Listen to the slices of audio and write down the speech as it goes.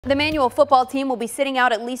The Manual football team will be sitting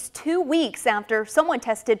out at least 2 weeks after someone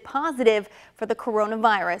tested positive for the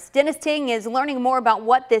coronavirus. Dennis Ting is learning more about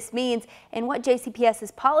what this means and what JCPS's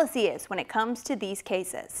policy is when it comes to these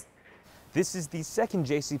cases. This is the second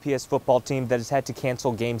JCPS football team that has had to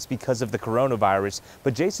cancel games because of the coronavirus,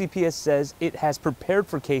 but JCPS says it has prepared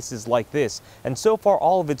for cases like this, and so far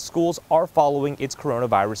all of its schools are following its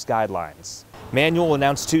coronavirus guidelines. Manual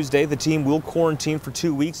announced Tuesday the team will quarantine for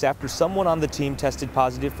 2 weeks after someone on the team tested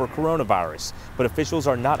positive for coronavirus, but officials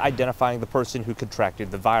are not identifying the person who contracted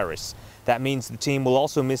the virus. That means the team will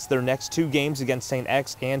also miss their next 2 games against St.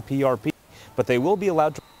 X and PRP, but they will be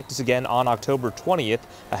allowed to practice again on October 20th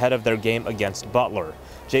ahead of their game against Butler.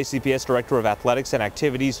 JCPS Director of Athletics and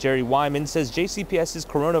Activities Jerry Wyman says JCPS's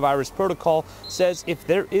coronavirus protocol says if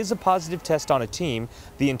there is a positive test on a team,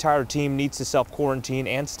 the entire team needs to self-quarantine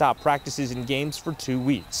and stop practices and games for 2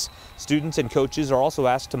 weeks. Students and coaches are also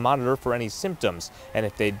asked to monitor for any symptoms, and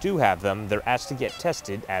if they do have them, they're asked to get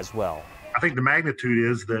tested as well. I think the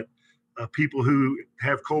magnitude is that people who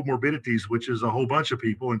have comorbidities, which is a whole bunch of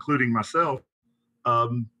people, including myself,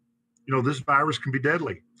 this virus can be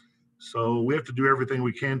deadly. So we have to do everything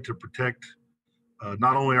we can to protect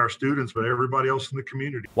not only our students, but everybody else in the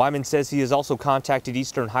community. Wyman says he has also contacted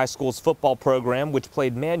Eastern High School's football program, which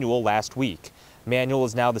played Manual last week. Manual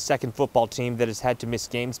is now the second football team that has had to miss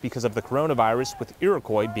games because of the coronavirus, with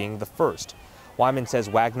Iroquois being the first. Wyman says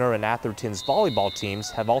Wagner and Atherton's volleyball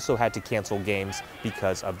teams have also had to cancel games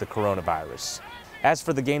because of the coronavirus. As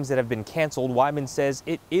for the games that have been canceled, Wyman says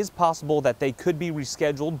it is possible that they could be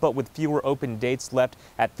rescheduled, but with fewer open dates left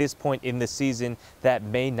at this point in the season, that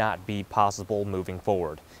may not be possible moving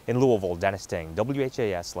forward. In Louisville, Dennis Ting,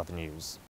 WHAS 11 News.